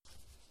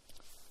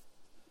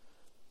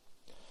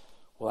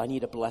Well, I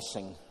need a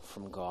blessing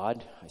from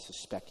God. I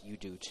suspect you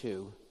do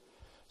too.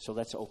 So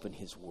let's open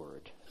his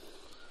word.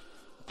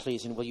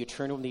 Please, and will you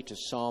turn with me to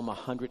Psalm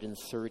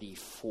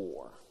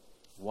 134.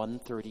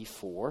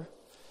 134.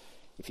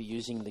 If you're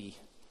using the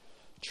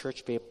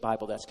Church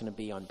Bible, that's going to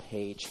be on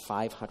page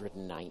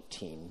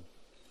 519.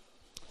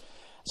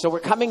 So we're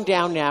coming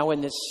down now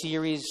in this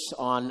series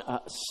on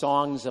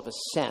Songs of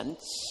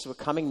Ascents. We're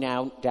coming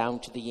now down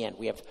to the end.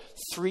 We have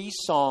 3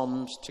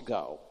 Psalms to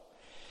go.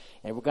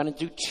 And we're going to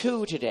do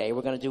 2 today.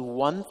 We're going to do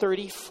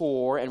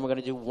 134 and we're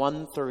going to do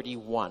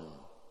 131.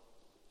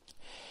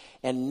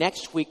 And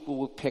next week we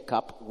will pick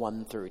up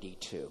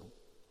 132.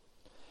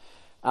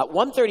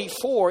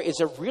 134 is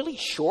a really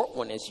short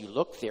one as you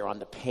look there on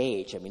the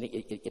page. I mean,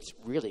 it's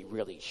really,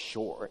 really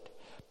short.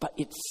 But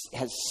it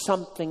has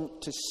something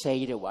to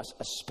say to us,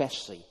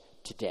 especially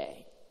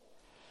today.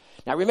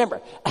 Now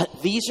remember,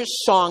 these are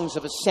songs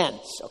of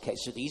ascents. Okay,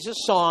 so these are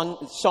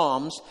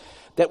psalms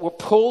that were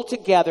pulled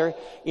together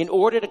in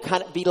order to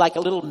kind of be like a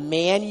little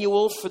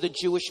manual for the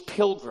Jewish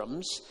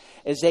pilgrims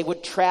as they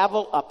would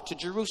travel up to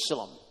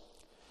Jerusalem.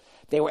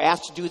 They were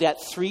asked to do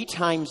that 3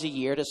 times a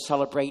year to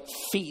celebrate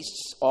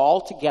feasts all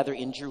together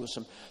in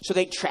Jerusalem. So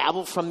they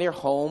travel from their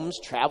homes,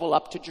 travel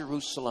up to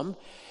Jerusalem.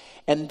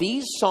 And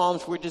these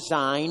psalms were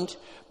designed,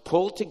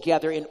 pulled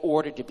together in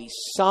order to be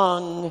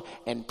sung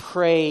and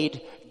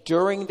prayed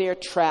during their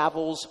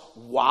travels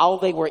while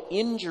they were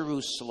in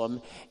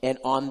Jerusalem and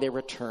on their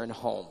return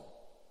home.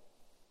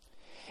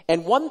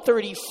 And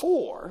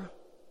 134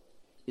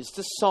 is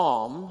the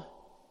psalm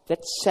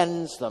that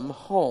sends them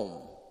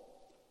home.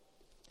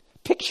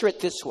 Picture it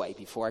this way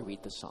before I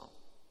read the psalm.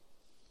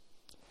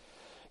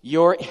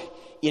 You're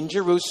in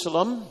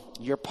Jerusalem.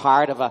 You're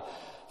part of a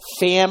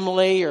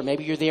family, or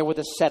maybe you're there with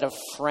a set of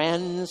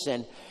friends.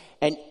 And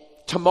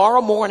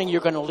tomorrow morning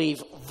you're going to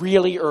leave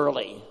really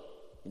early.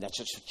 And that's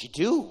just what you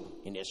do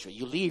in Israel.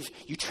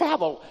 You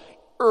travel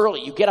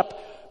early. You get up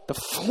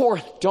before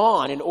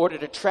dawn in order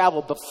to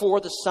travel before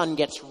the sun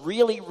gets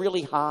really,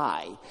 really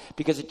high,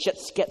 because it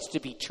just gets to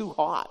be too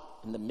hot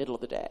in the middle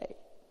of the day.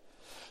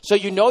 So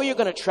you know you're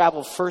going to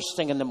travel first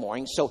thing in the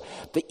morning. So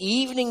the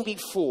evening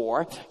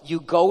before, you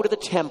go to the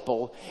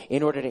temple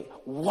in order to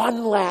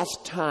one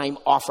last time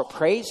offer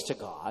praise to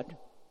God,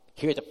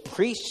 hear the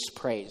priests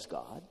praise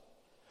God,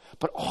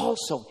 but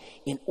also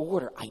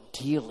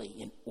ideally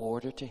in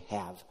order to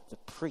have the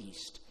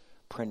priest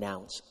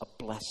pronounce a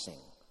blessing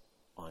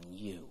on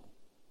you.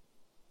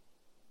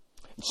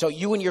 And so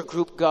you and your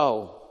group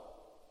go,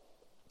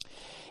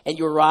 and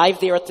you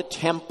arrive there at the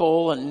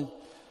temple, and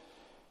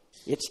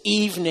it's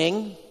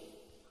evening,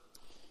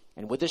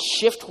 and with the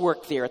shift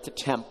work there at the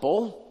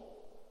temple,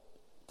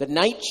 the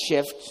night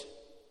shift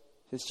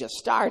has just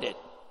started.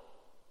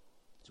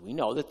 So we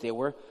know that there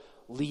were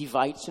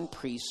Levites and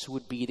priests who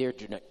would be there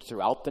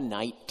throughout the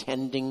night,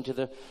 tending to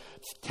the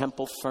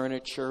temple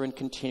furniture and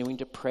continuing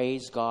to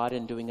praise God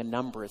and doing a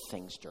number of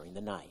things during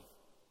the night.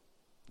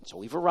 And so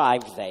we've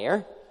arrived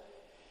there,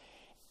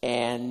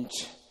 and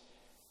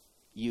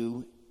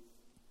you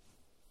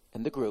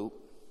and the group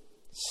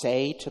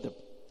say to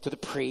the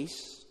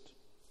priest,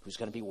 who's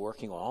going to be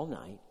working all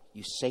night,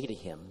 you say to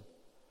him,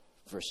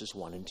 verses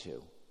 1 and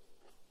 2,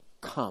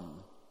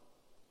 "Come,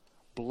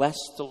 bless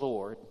the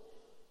Lord,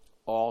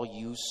 all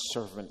you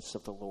servants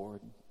of the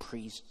Lord,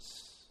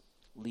 priests,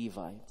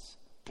 Levites.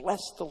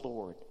 Bless the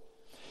Lord,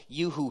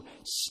 you who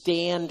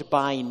stand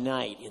by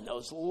night in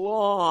those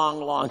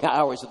long, long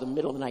hours of the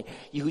middle of the night.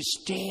 You who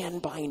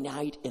stand by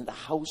night in the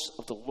house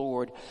of the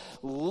Lord.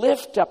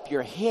 Lift up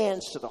your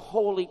hands to the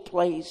holy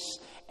place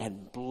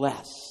and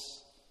bless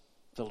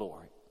the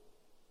Lord."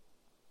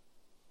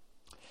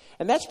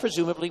 And that's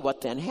presumably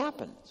what then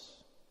happens.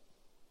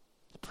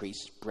 The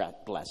priests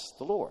bless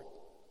the Lord.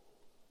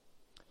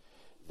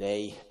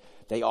 They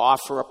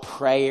offer a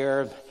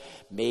prayer,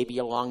 maybe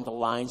along the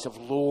lines of,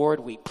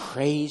 "Lord, we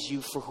praise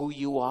you for who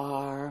you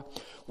are.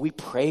 We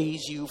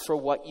praise you for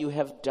what you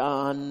have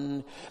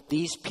done.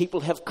 These people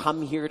have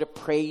come here to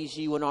praise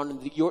you, and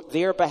on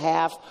their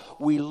behalf,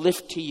 we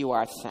lift to you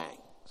our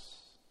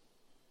thanks."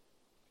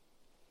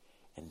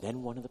 And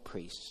then one of the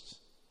priests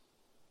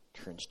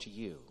turns to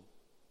you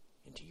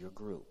and to your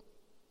group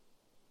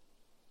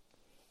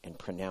and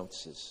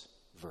pronounces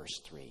verse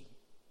 3.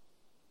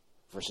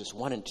 Verses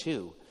 1 and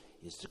 2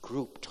 is the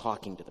group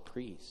talking to the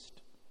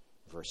priest.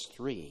 Verse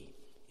 3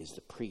 is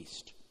the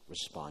priest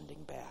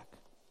responding back.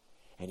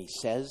 And he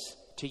says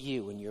to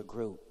you and your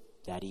group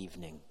that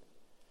evening,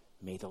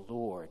 "May the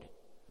Lord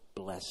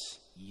bless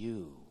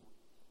you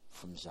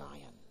from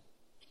Zion,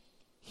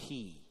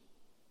 he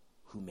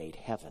who made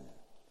heaven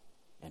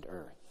and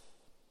earth."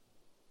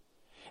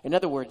 In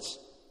other words,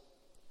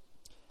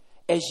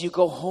 as you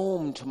go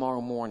home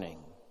tomorrow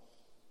morning,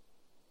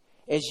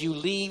 as you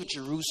leave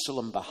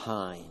Jerusalem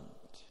behind,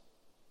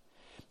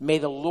 may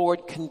the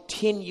Lord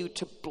continue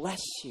to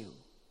bless you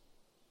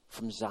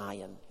from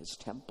Zion, his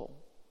temple.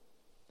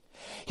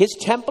 His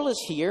temple is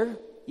here,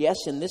 yes,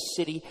 in this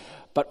city,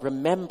 but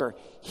remember,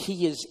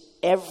 he is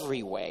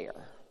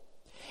everywhere.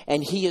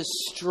 And he is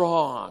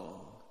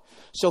strong,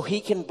 So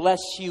he can bless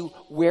you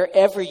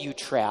wherever you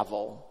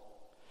travel.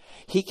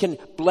 He can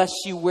bless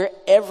you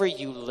wherever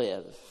you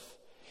live.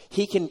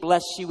 He can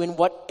bless you in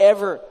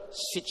whatever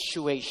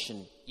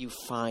situation you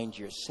find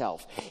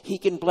yourself. He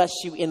can bless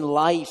you in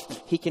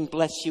life. He can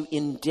bless you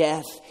in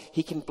death.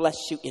 He can bless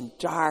you in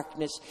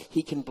darkness.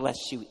 He can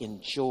bless you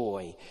in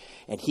joy.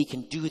 And he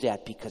can do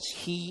that because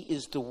he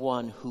is the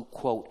one who,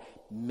 quote,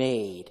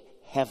 made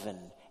heaven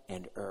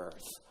and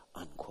earth,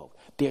 unquote.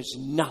 There's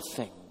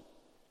nothing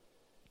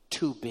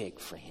too big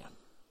for him.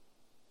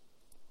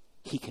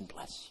 He can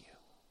bless you.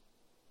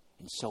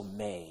 And so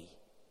may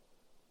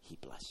he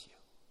bless you.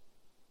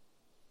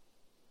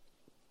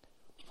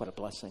 What a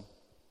blessing.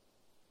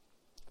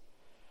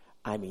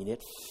 I mean,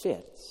 it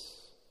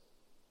fits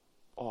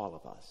all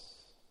of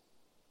us,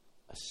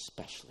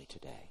 especially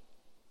today,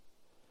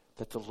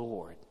 that the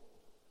Lord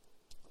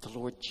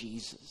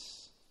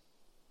Jesus,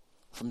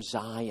 from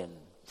Zion,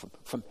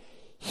 from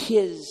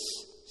his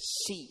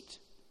seat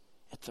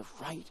at the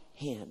right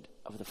hand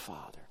of the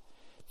Father,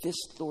 this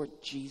Lord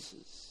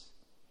Jesus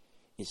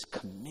is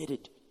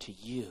committed to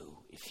you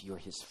if you're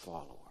his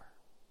follower.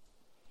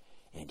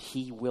 And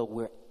he will,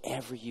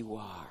 wherever you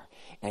are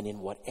and in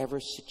whatever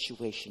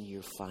situation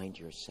you find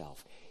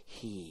yourself,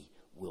 he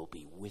will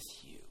be with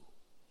you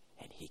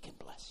and he can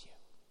bless you.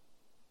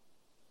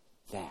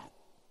 That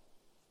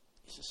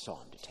is a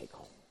psalm to take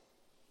home.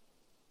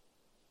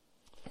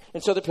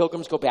 And so the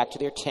pilgrims go back to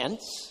their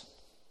tents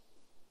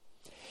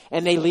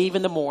and they leave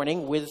in the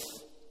morning with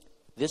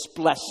this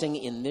blessing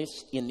in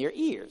their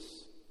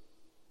ears.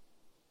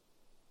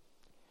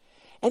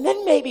 And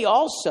then maybe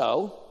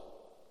also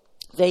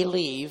they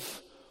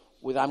leave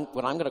with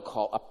what I'm going to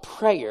call a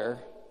prayer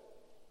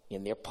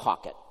in their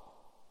pocket.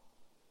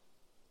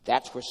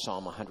 That's where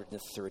Psalm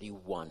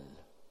 131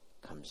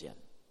 comes in.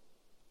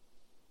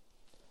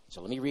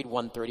 So let me read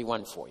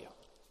 131 for you.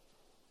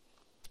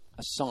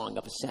 A song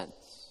of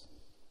ascents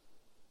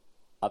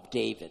of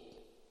David,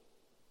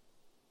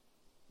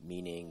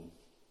 meaning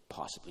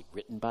possibly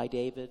written by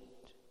David,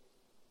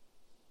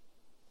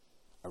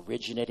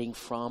 originating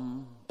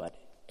from but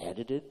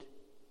edited.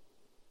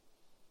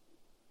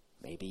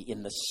 Maybe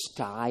in the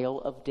style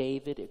of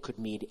David. It could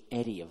mean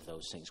any of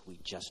those things. We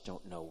just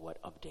don't know what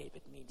of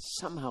David means.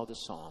 Somehow the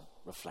psalm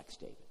reflects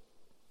David.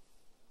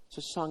 It's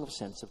a song of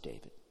ascents of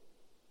David.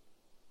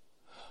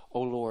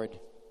 O Lord,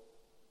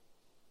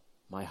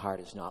 my heart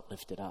is not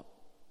lifted up.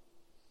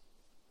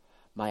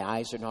 My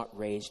eyes are not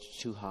raised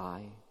too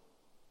high.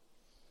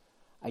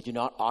 I do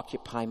not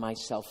occupy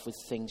myself with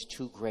things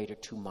too great or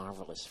too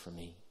marvelous for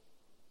me.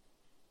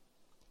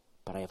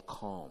 But I have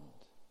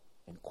calmed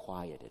and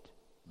quieted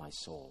my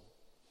soul.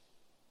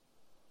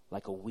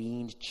 Like a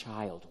weaned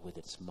child with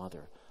its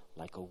mother,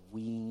 like a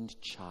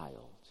weaned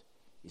child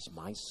is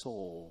my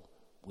soul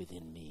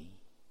within me.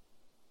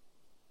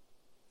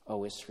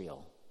 O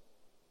Israel,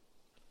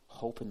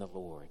 hope in the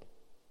Lord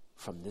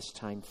from this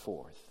time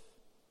forth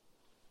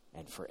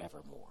and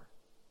forevermore.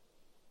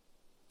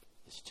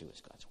 This too is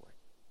God's word.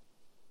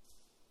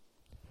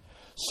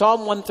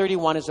 Psalm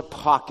 131 is a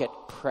pocket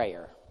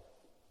prayer.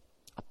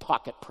 A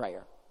pocket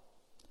prayer.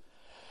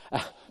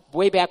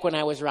 Way back when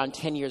I was around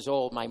 10 years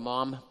old, my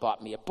mom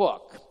bought me a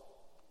book.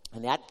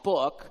 And that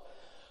book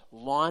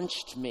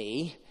launched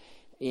me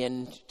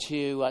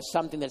into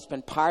something that's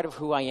been part of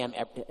who I am,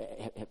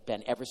 have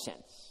been ever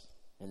since.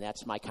 And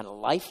that's my kind of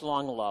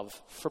lifelong love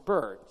for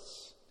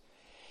birds.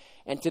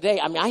 And today,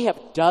 I have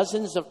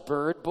dozens of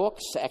bird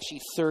books,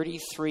 actually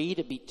 33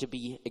 to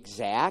be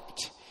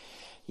exact.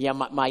 Yeah,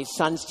 my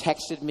sons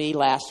texted me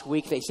last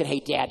week. They said,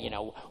 hey, Dad,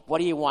 what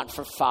do you want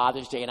for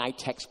Father's Day? And I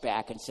text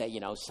back and say,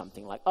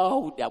 something like,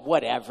 oh,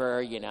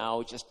 whatever,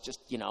 just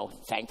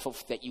thankful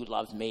that you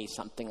love me,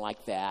 something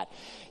like that,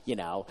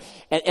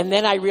 And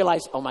then I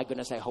realized, oh, my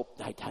goodness, I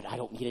hope I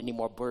don't need any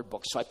more bird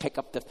books. So I pick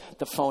up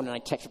the phone and I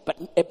text,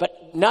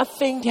 but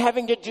nothing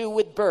having to do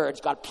with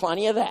birds. Got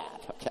plenty of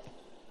that, okay?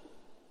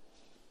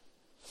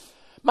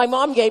 My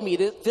mom gave me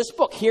this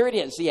book. Here it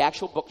is, the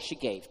actual book she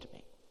gave to me.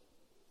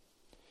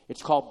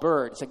 It's called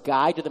Birds, a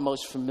guide to the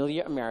most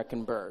familiar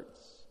American birds.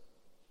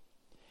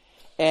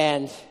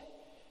 And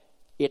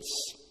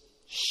it's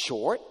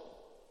short,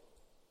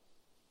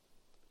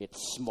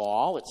 it's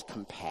small, it's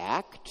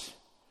compact,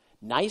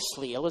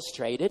 nicely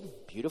illustrated,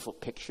 beautiful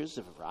pictures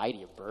of a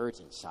variety of birds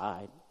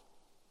inside.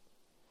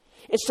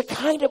 It's the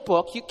kind of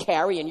book you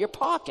carry in your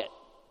pocket.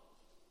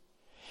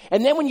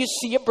 And then when you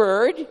see a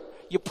bird,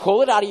 you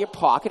pull it out of your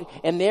pocket,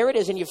 and there it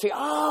is, and you feel,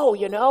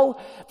 oh,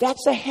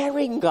 that's a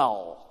herring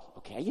gull.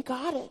 Okay, you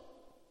got it.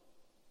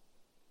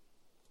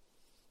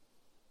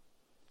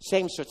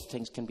 Same sorts of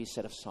things can be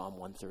said of Psalm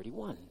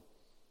 131.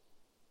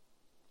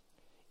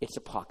 It's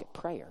a pocket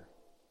prayer.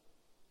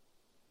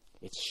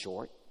 It's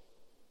short.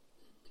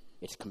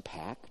 It's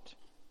compact.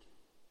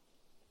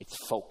 It's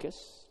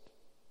focused.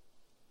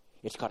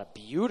 It's got a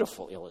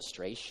beautiful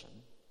illustration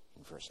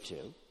in verse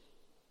 2.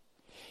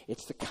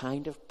 It's the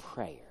kind of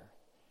prayer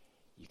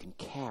you can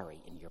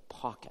carry in your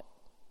pocket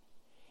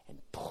and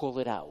pull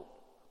it out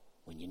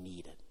when you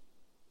need it.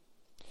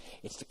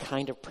 It's the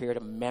kind of prayer to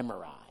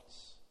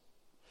memorize,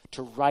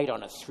 to write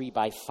on a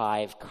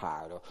 3x5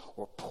 card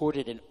or put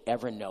it in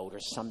Evernote or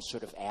some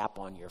sort of app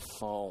on your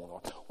phone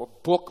or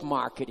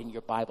bookmark it in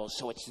your Bible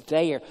so it's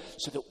there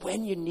so that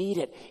when you need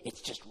it,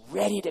 it's just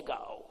ready to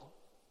go.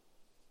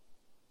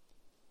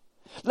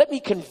 Let me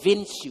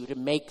convince you to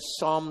make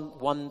Psalm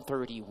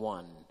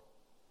 131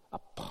 a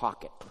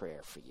pocket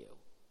prayer for you.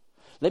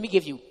 Let me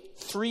give you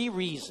 3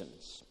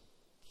 reasons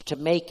to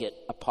make it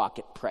a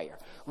pocket prayer.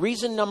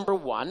 Reason number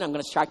 1, I'm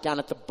going to start down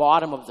at the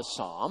bottom of the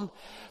psalm.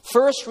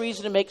 First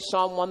reason to make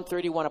Psalm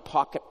 131 a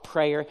pocket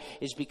prayer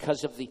is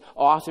because of the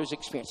author's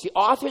experience. The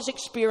author's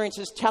experience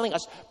is telling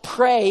us,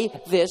 pray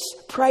this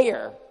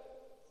prayer.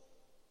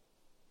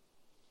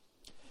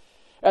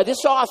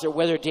 This author,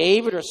 whether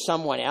David or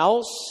someone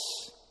else,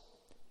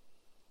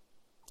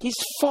 he's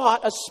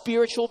fought a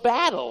spiritual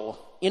battle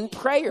in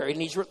prayer,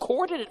 and he's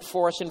recorded it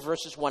for us in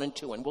verses 1 and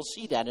 2, and we'll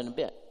see that in a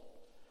bit.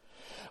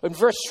 In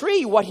verse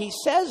 3, what he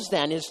says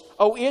then is,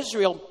 O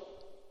Israel,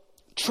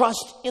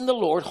 trust in the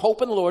Lord,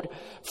 hope in the Lord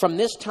from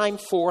this time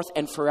forth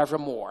and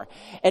forevermore.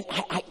 And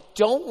I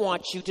don't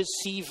want you to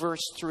see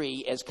verse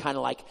 3 as kind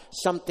of like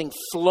something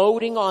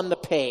floating on the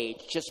page,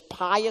 just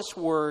pious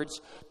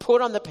words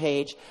put on the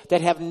page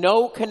that have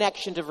no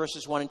connection to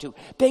verses 1 and 2.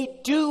 They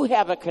do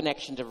have a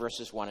connection to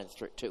verses 1 and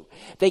 2.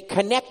 They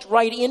connect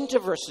right into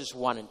verses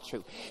 1 and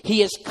 2.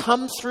 He has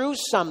come through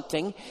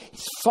something,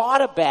 he's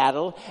fought a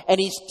battle, and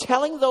he's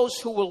telling those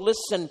who will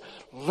listen,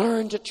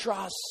 learn to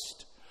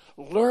trust.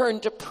 Learn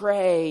to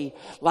pray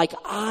like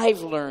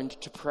I've learned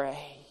to pray.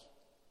 I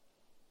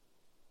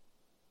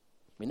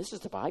mean, this is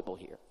the Bible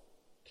here.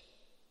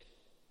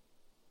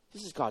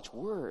 This is God's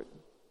word.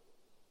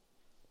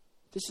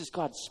 This is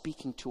God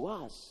speaking to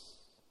us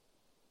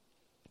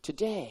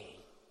today.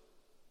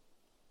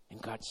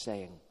 And God's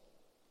saying,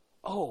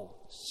 oh,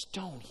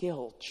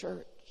 Stonehill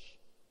Church,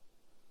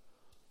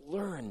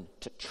 learn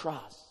to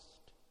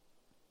trust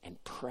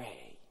and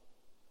pray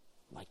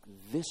like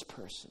this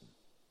person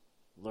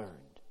learned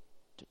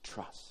to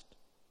trust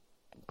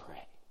and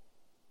pray.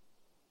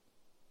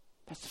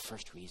 That's the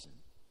first reason.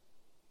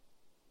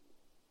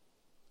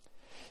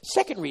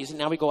 Second reason,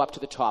 now we go up to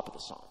the top of the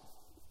psalm.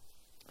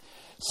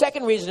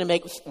 Second reason to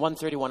make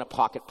 131 a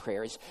pocket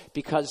prayer is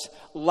because,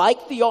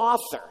 like the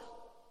author,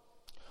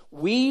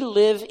 we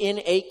live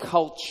in a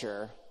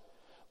culture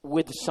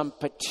with some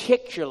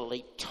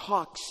particularly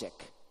toxic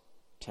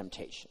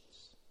temptations.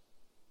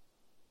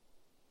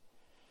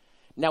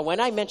 Now, when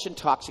I mention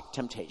toxic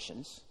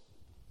temptations,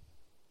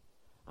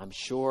 I'm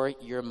sure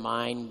your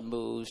mind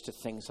moves to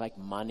things like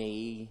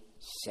money,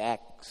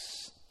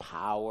 sex,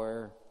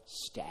 power,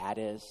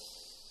 status.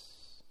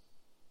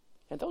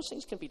 And those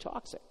things can be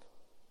toxic.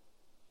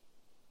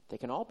 They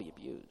can all be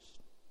abused.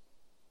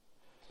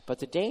 But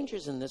the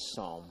dangers in this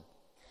psalm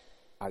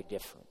are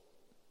different.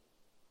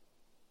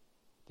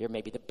 There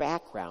may be the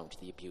background to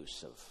the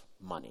abuse of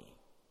money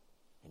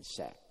and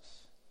sex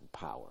and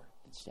power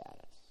and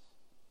status.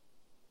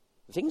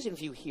 The things in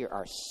view here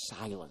are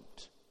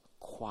silent,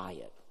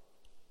 quiet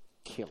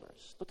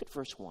killers. Look at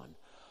verse 1.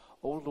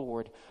 Oh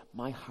Lord,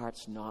 my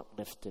heart's not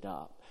lifted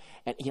up.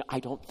 And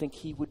I don't think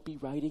he would be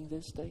writing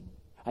this thing.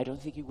 I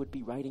don't think he would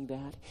be writing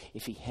that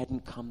if he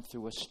hadn't come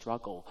through a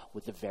struggle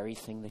with the very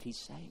thing that he's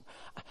saying.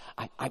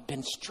 I've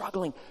been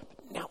struggling,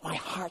 but now my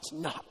heart's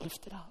not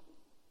lifted up.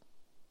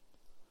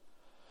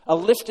 A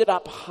lifted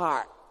up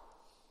heart.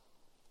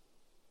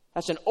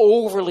 That's an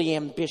overly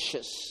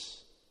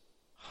ambitious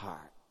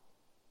heart.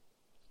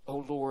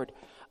 Oh Lord,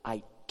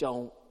 I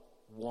don't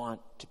want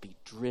to be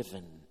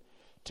driven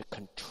to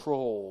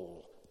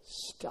control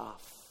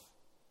stuff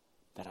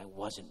that I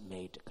wasn't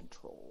made to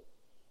control.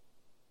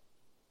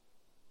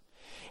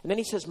 And then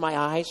he says, my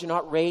eyes are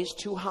not raised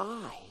too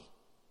high.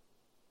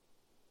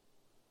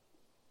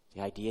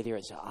 The idea there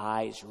is the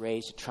eyes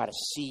raised to try to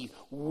see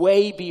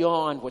way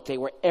beyond what they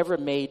were ever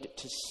made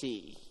to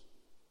see.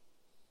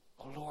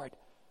 Oh Lord,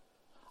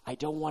 I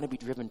don't want to be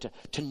driven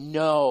to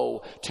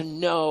know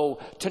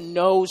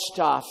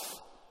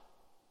stuff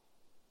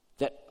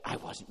that I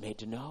wasn't made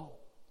to know.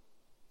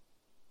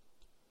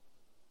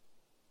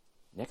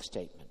 Next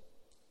statement.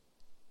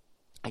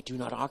 I do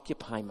not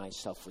occupy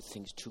myself with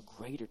things too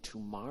great or too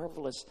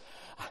marvelous.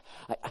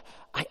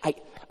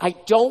 I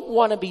don't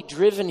want to be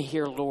driven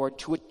here, Lord,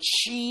 to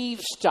achieve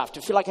stuff,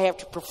 to feel like I have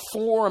to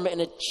perform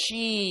and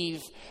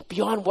achieve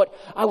beyond what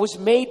I was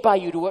made by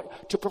you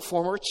to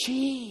perform or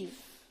achieve.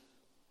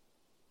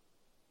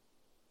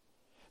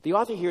 The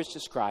author here is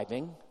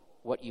describing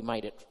what you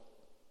might at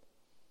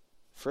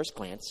first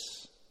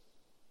glance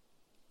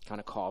kind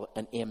of call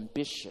an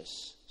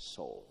ambitious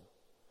soul.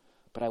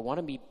 But I want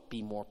to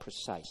be more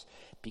precise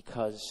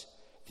because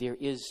there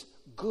is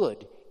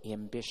good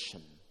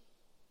ambition.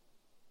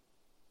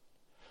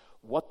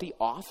 What the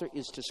author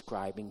is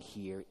describing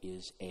here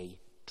is a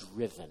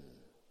driven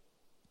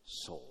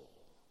soul.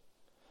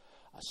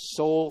 A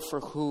soul for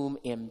whom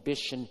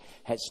ambition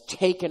has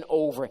taken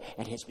over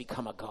and has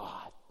become a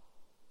god.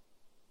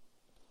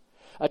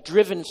 A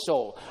driven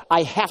soul.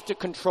 I have to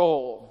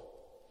control.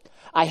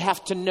 I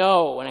have to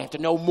know, and I have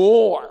to know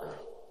more.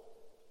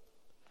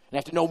 And I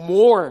have to know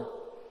more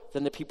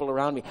than the people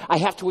around me. I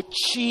have to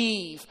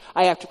achieve.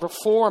 I have to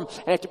perform.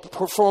 And I have to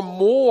perform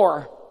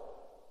more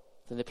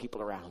than the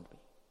people around me.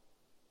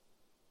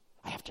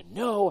 I have to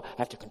know. I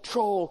have to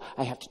control.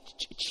 I have to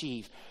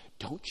achieve.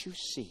 Don't you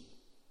see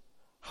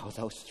how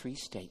those three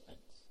statements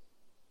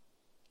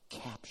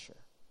capture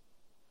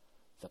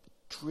the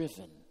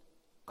driven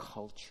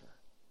culture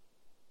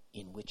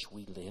in which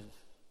we live?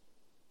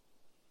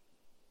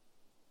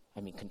 I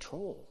mean,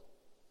 control.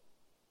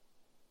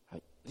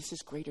 This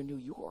is Greater New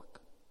York.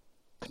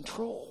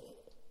 Control.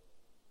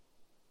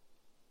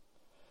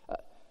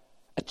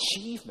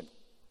 Achievement.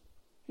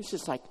 This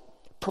is like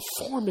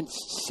Performance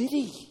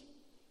City.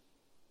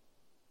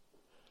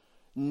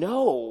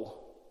 Know.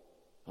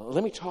 Well,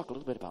 let me talk a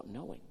little bit about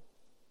knowing.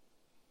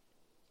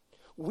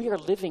 We are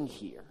living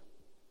here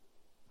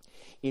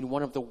in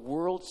one of the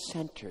world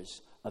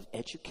centers of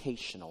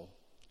educational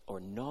or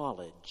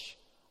knowledge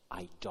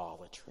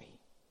idolatry.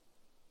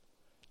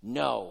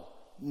 No,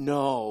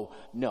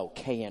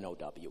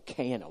 K-N-O-W.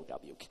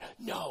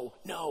 No.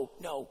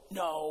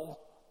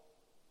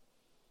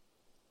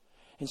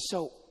 And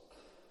so,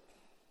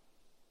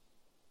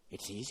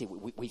 it's easy.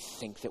 We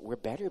think that we're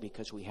better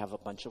because we have a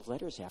bunch of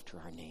letters after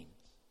our names.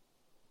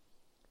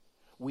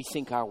 We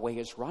think our way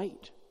is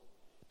right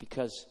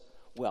because,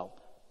 well,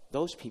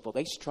 those people,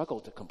 they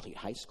struggled to complete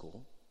high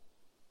school.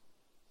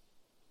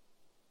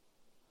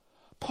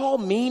 Paul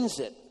means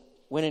it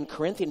when in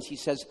Corinthians he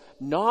says,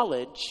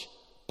 knowledge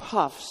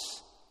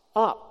puffs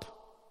up.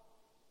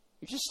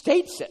 He just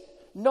states it.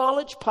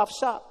 Knowledge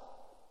puffs up.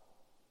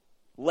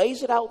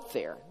 Lays it out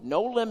there.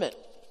 No limit.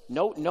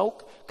 No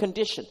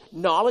condition.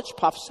 Knowledge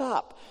puffs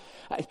up.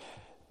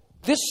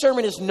 This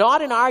sermon is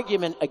not an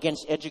argument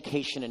against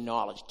education and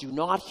knowledge. Do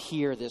not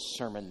hear this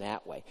sermon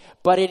that way.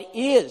 But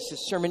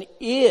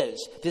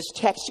this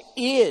text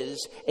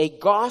is a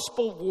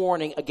gospel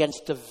warning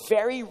against the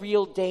very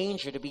real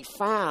danger to be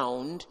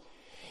found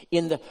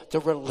in the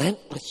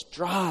relentless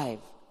drive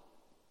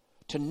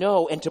to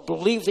know and to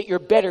believe that you're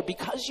better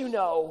because you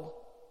know.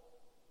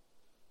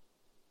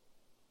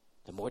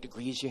 The more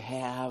degrees you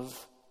have,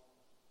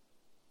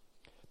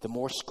 the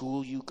more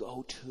school you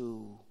go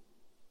to,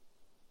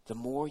 the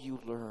more you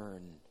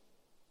learn,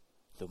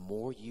 the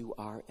more you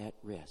are at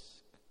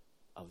risk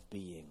of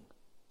being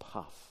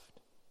puffed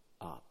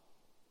up.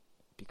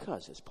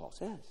 Because, as Paul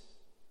says,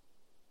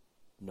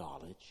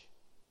 knowledge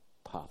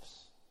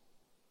puffs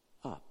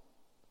up.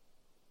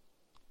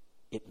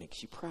 It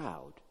makes you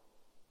proud.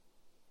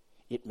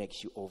 It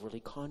makes you overly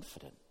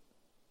confident.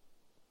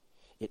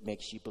 It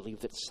makes you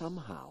believe that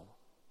somehow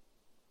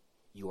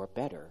you are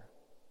better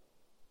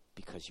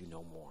because you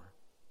know more.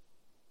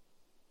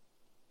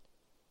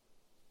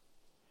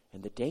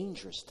 And the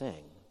dangerous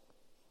thing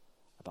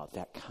about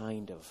that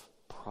kind of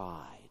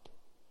pride,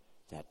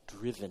 that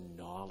driven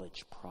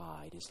knowledge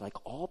pride, is like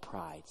all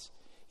prides,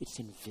 it's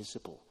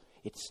invisible.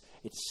 It's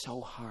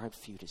so hard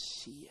for you to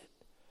see it.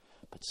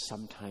 But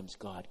sometimes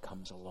God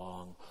comes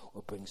along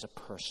or brings a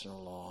person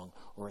along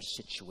or a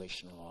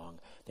situation along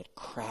that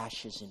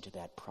crashes into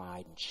that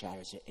pride and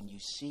shatters it. And you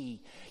see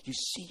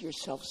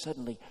yourself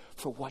suddenly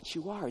for what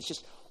you are. It's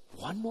just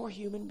one more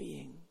human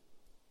being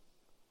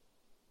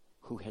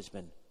who has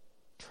been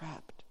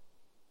trapped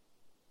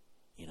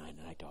in an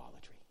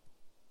idolatry.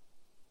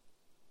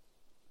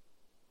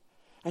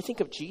 I think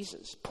of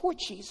Jesus. Poor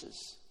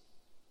Jesus.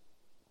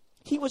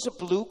 He was a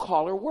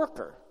blue-collar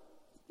worker.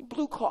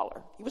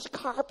 Blue-collar. He was a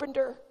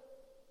carpenter.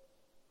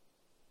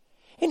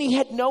 And he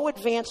had no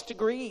advanced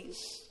degrees.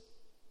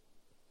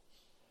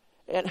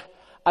 And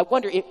I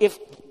wonder if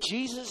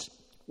Jesus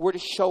were to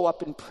show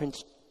up in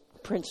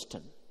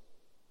Princeton,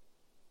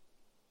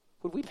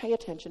 would we pay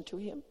attention to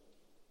him?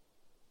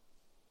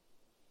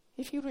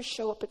 If he were to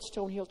show up at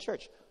Stonehill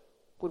Church,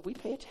 would we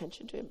pay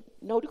attention to him?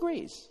 No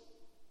degrees.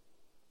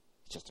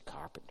 He's just a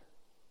carpenter.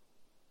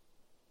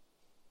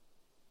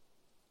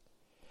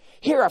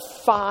 Here are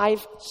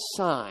 5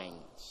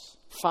 signs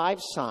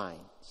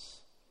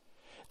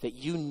that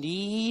you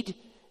need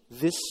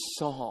this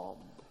psalm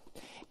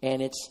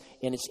and its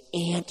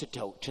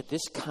antidote to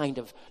this kind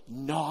of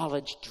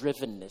knowledge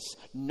drivenness,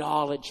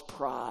 knowledge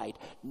pride,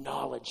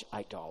 knowledge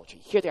idolatry.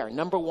 Here they are.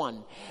 Number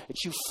 1,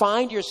 that you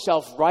find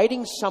yourself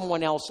writing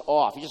someone else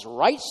off. You just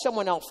write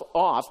someone else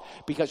off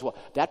because, well,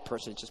 that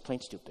person is just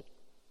plain stupid.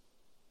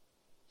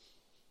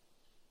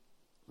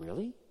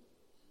 Really?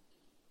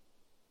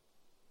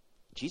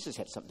 Jesus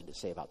had something to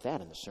say about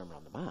that in the Sermon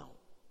on the Mount.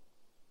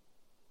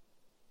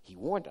 He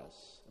warned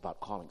us about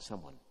calling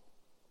someone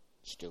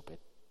stupid.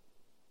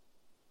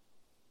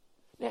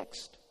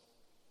 Next,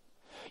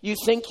 you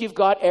think you've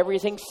got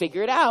everything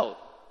figured out.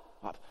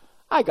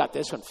 I got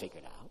this one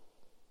figured out.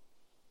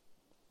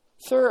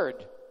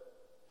 Third,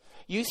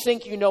 you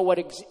think you know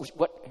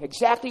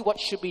exactly what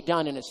should be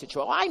done in a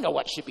situation. I know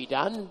what should be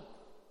done.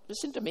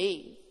 Listen to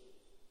me.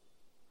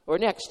 Or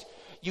next,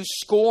 you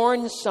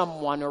scorn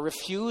someone or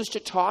refuse to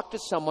talk to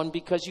someone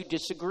because you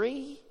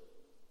disagree.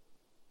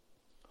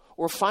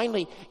 Or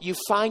finally, you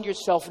find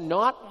yourself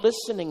not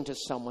listening to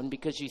someone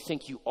because you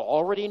think you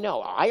already know.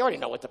 I already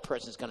know what the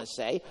person's going to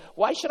say.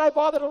 Why should I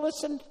bother to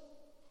listen?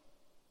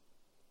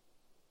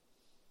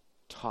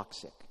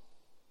 toxic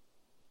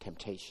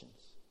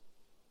temptations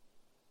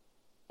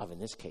of, in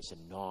this case,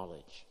 a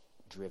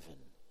knowledge-driven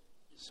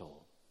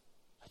soul.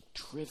 A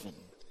driven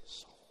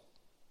soul.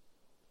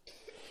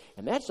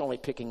 And that's only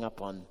picking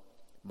up on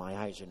my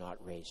eyes are not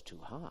raised too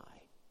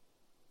high.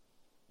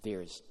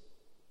 There's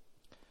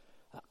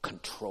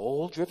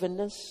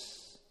control-drivenness,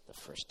 the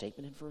first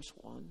statement in verse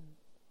 1. And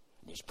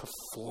there's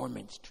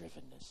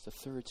performance-drivenness, the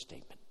third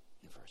statement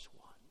in verse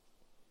 1.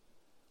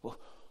 Well,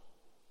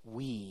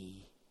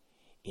 we,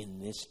 in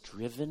this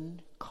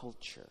driven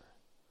culture,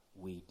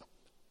 we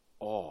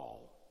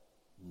all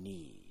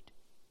need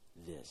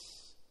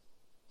this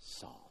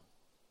psalm.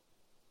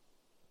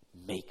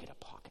 Make it a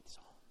pocket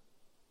psalm.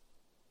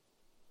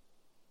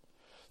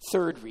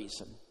 Third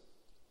reason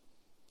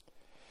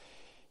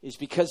is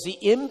because the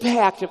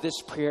impact of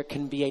this prayer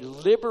can be a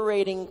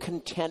liberating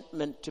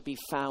contentment to be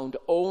found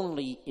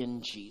only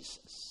in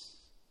Jesus.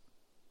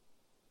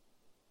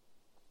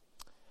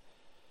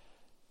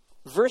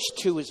 Verse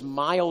 2 is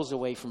miles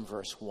away from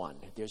verse 1.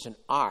 There's an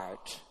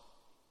art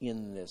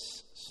in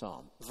this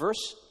psalm.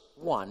 Verse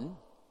 1,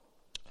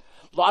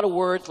 a lot of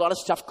words, a lot of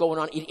stuff going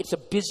on. It's a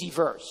busy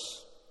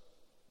verse.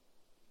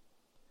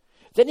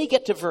 Then you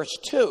get to verse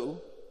 2,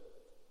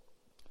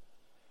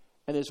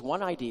 and there's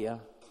one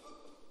idea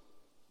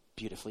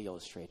beautifully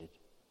illustrated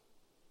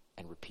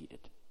and repeated.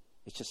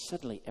 It's just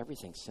suddenly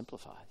everything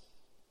simplifies.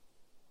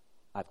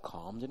 I've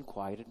calmed and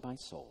quieted my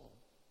soul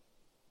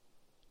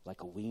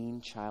like a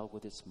weaned child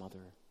with its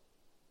mother.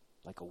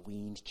 Like a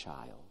weaned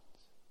child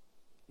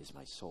is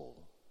my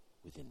soul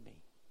within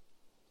me.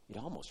 It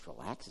almost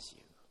relaxes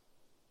you.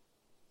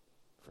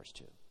 Verse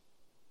 2.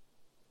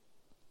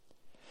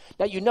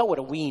 Now you know what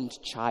a weaned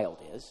child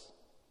is.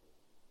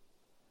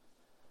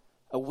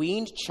 A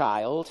weaned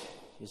child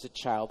is a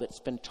child that's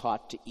been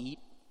taught to eat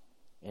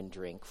and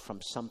drink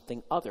from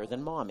something other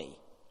than mommy,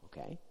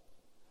 okay?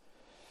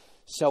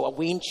 So a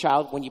weaned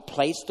child, when you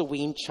place the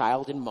weaned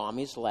child in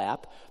mommy's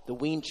lap, the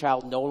weaned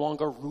child no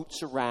longer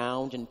roots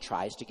around and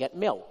tries to get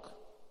milk.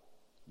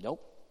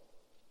 Nope.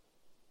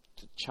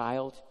 The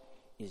child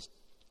is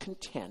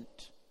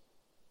content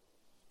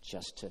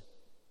just to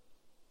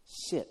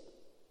sit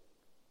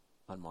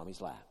on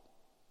mommy's lap.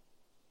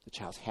 The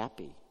child's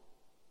happy.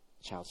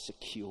 The child's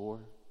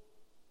secure.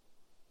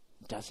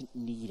 Doesn't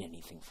need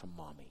anything from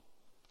mommy.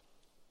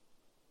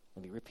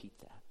 Let me repeat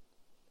that.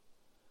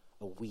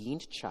 A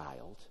weaned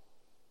child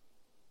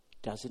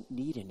doesn't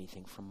need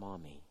anything from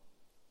mommy.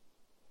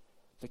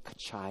 The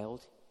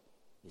child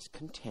is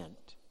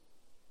content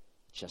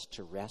just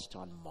to rest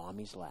on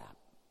mommy's lap,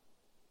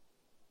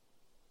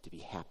 to be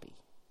happy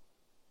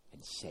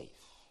and safe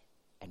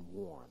and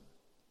warm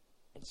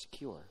and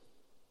secure.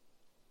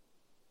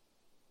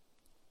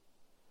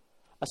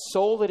 A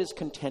soul that is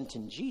content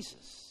in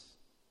Jesus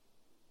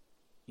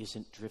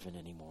isn't driven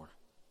anymore.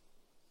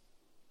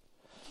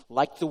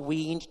 Like the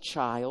weaned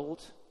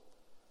child,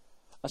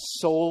 a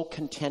soul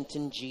content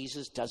in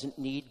Jesus doesn't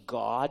need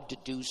God to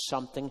do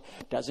something,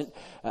 doesn't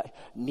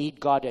need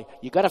God to,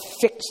 you got to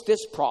fix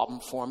this problem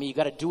for me, you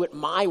got to do it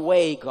my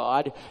way,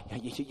 God.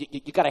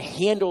 You got to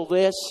handle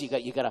this, you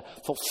got to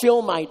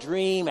fulfill my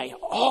dream.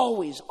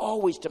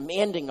 Always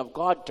demanding of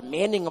God,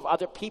 demanding of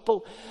other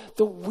people.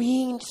 The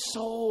weaned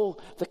soul,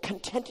 the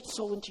contented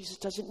soul in Jesus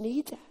doesn't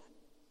need that.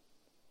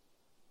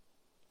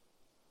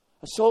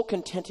 A soul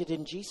contented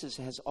in Jesus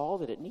has all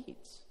that it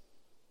needs.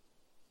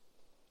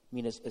 I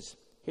mean,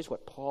 here's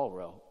what Paul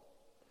wrote.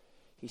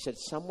 He said,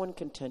 someone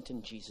content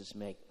in Jesus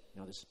now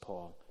this is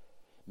Paul,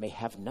 may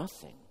have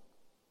nothing,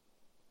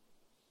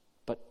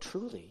 but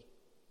truly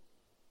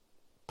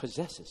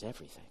possesses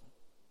everything.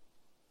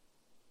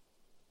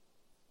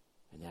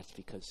 And that's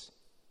because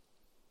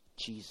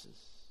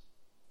Jesus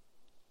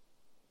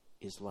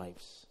is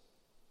life's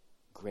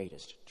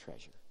greatest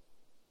treasure.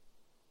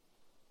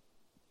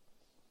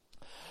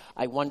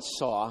 I once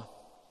saw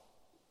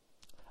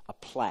a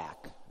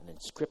plaque, an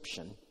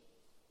inscription,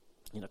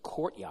 in a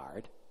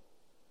courtyard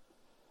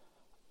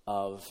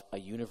of a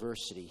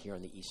university here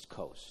on the East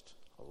Coast,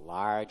 a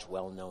large,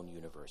 well-known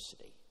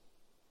university.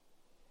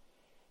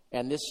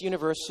 And this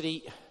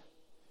university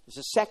is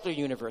a secular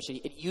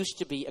university. It used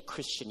to be a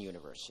Christian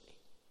university.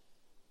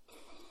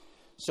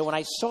 So when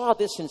I saw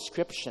this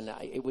inscription,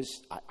 I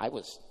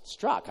was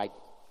struck. I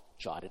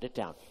jotted it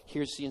down.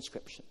 Here's the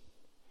inscription.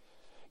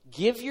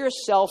 Give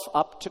yourself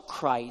up to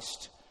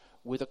Christ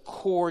with a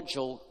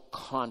cordial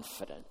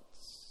confidence,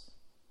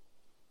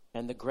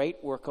 and the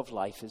great work of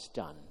life is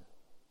done.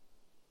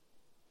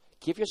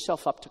 Give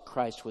yourself up to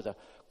Christ with a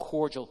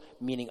cordial,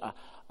 meaning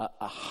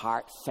a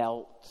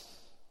heartfelt,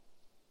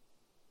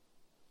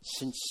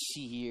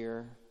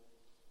 sincere,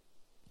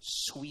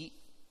 sweet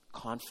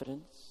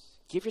confidence.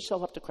 Give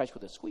yourself up to Christ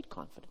with a sweet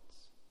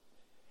confidence,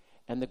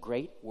 and the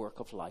great work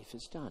of life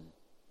is done.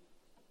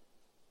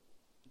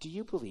 Do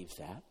you believe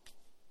that?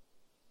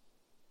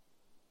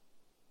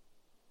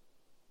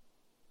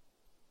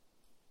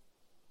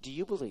 Do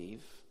you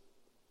believe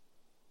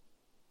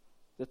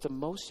that the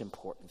most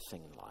important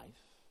thing in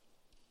life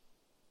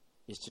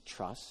is to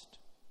trust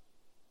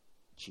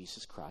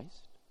Jesus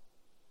Christ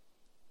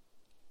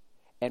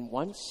And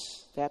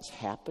once that's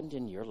happened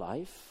in your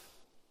life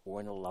or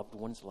in a loved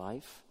one's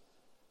life,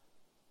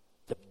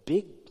 the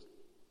big,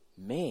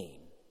 main,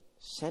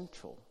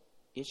 central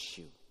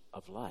issue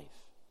of life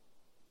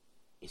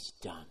is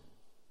done.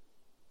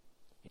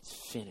 It's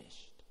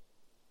finished.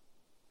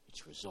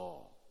 It's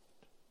resolved.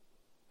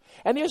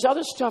 And there's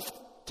other stuff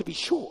to be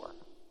sure.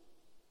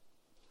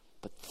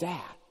 But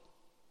that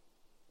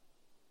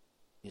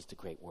is the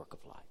great work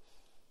of life.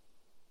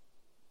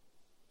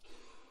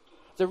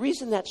 The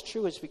reason that's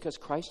true is because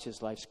Christ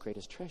is life's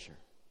greatest treasure.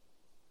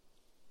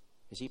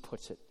 As he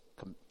puts it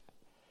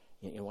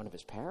in one of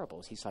his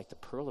parables, he's like the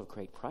pearl of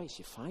great price.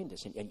 You find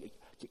this, and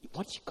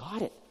once you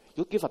got it,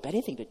 you'll give up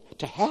anything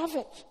to have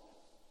it.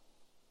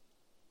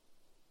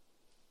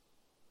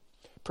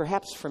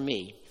 Perhaps for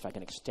me, if I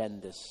can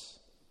extend this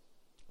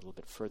a little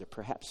bit further,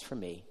 perhaps for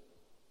me,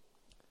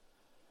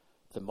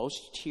 the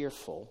most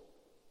tearful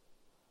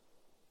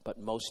but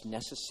most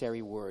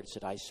necessary words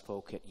that I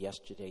spoke at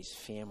yesterday's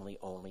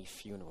family-only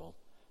funeral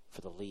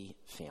for the Lee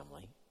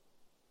family,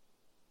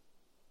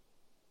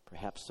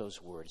 perhaps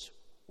those words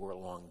were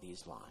along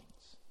these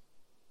lines.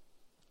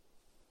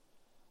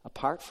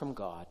 Apart from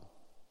God,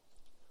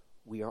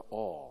 we are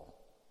all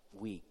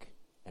weak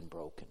and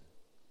broken.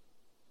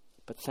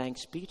 But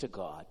thanks be to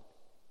God,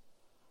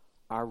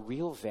 our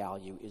real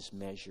value is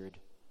measured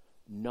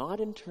not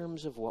in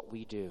terms of what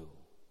we do,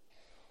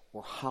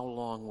 or how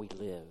long we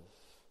live,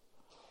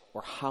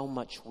 or how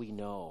much we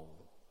know,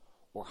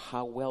 or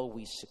how well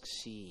we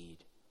succeed,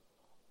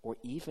 or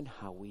even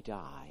how we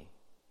die.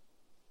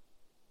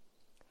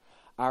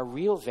 Our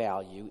real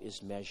value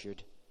is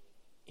measured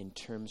in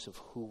terms of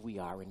who we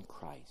are in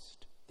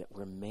Christ, that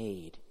we're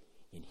made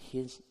in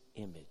his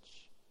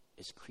image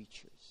as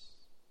creatures,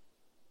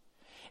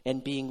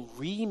 and being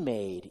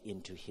remade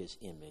into his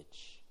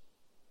image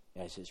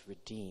as his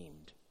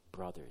redeemed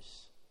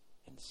brothers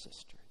and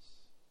sisters.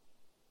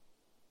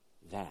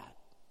 That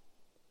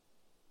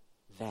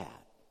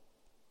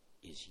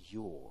is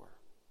your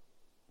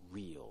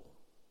real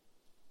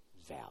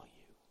value.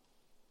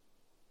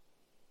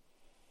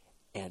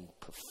 And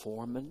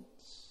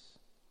performance,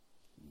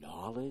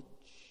 knowledge,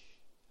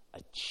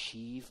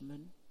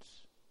 achievement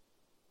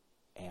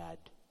add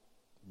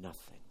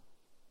nothing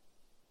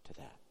to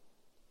that.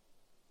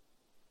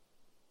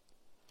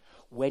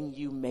 When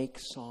you make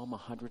Psalm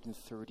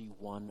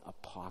 131 a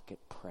pocket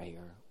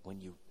prayer, when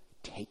you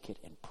take it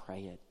and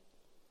pray it,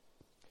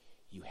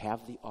 you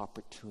have the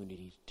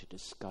opportunity to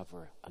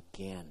discover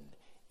again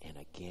and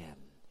again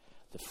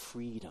the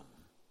freedom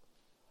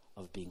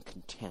of being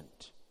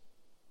content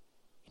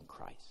in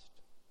Christ.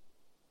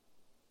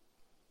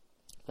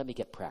 Let me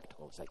get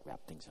practical as I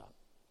wrap things up.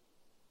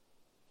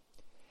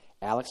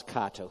 Alex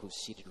Cato, who's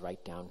seated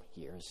right down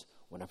here, is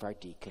one of our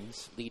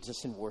deacons, leads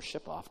us in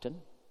worship often.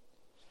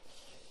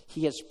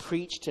 He has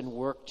preached and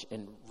worked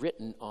and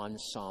written on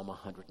Psalm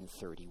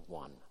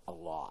 131 a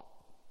lot.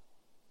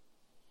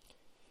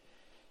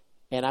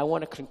 And I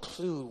want to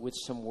conclude with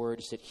some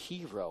words that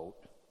he wrote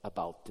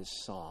about this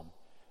psalm.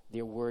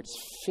 They're words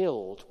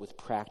filled with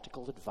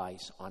practical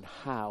advice on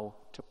how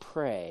to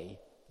pray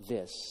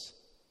this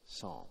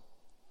psalm.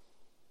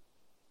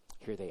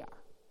 Here they are.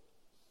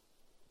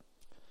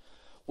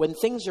 When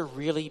things are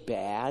really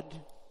bad,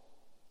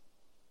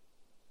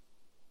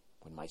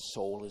 when my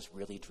soul is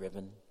really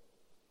driven,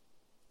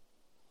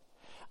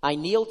 I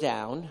kneel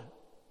down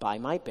by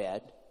my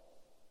bed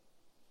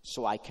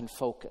so I can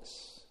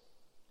focus.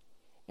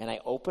 And I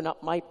open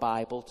up my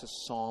Bible to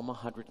Psalm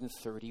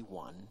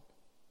 131,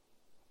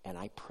 and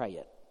I pray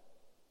it.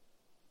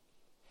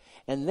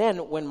 And then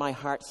when my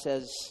heart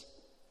says,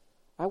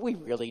 are we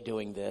really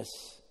doing this?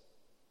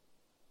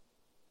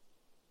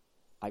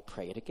 I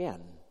pray it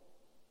again.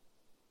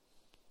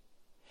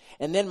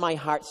 And then my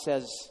heart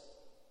says,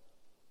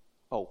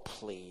 oh,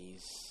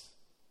 please.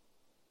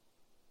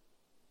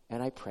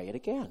 And I pray it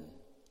again.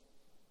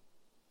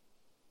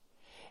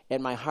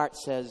 And my heart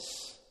says,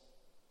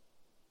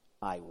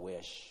 I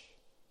wish.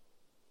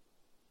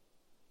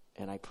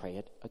 And I pray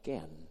it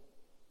again.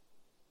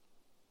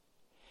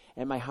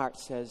 And my heart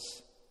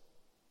says,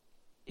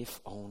 if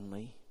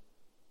only.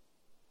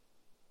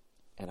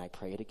 And I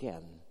pray it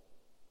again.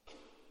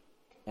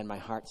 And my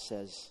heart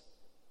says,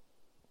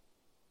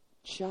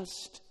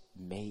 just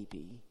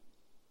maybe.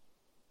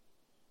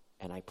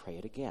 And I pray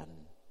it again.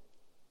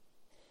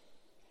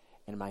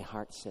 And my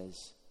heart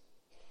says,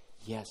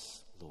 yes,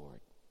 Lord.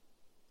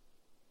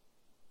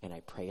 And I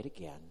pray it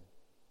again.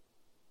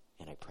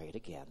 And I pray it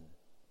again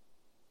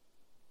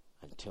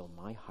until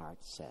my heart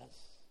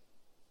says,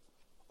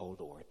 oh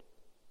Lord,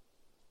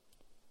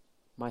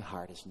 my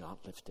heart is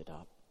not lifted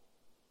up.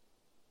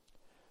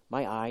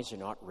 My eyes are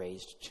not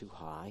raised too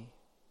high.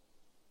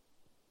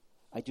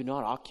 I do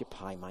not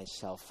occupy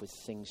myself with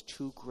things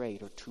too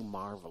great or too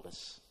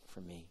marvelous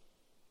for me.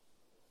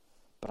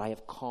 But I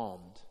have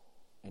calmed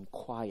and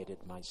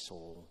quieted my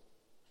soul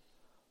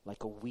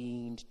like a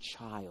weaned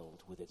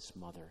child with its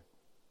mother.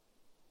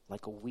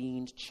 Like a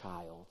weaned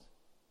child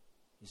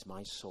is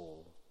my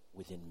soul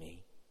within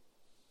me.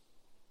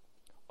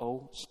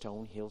 O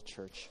Stonehill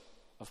Church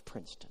of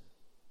Princeton,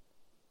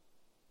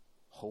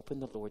 hope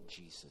in the Lord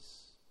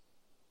Jesus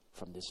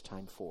from this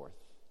time forth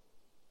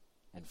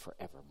and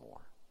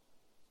forevermore.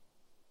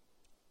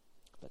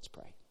 Let's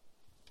pray.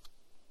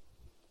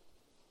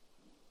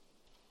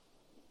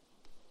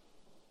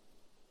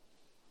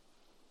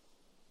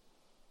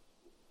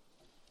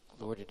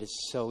 Lord, it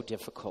is so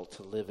difficult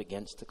to live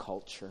against the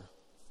culture.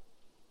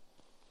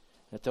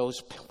 At those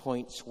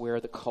points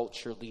where the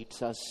culture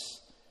leads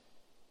us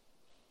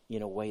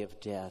in a way of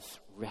death,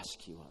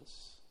 rescue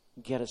us.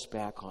 Get us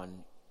back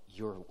on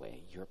your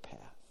way, your path.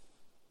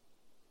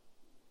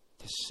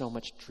 There's so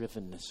much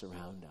drivenness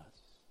around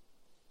us.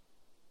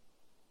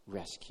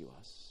 Rescue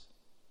us.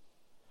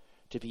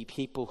 To be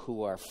people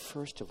who are,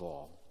 first of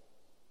all,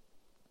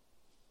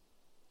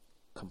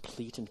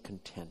 complete and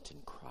content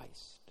in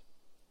Christ.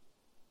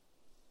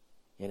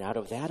 And out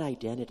of that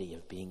identity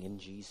of being in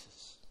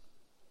Jesus,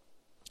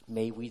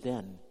 may we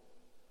then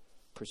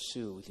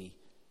pursue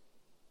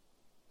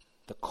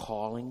the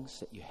callings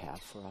that you have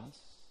for us.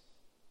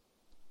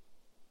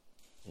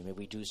 And may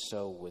we do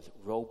so with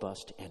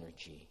robust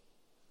energy,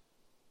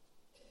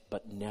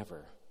 but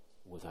never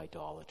with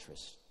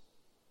idolatrous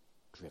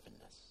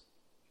drivenness.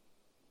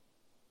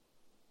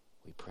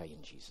 We pray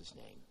in Jesus'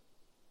 name.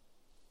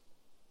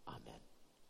 Amen.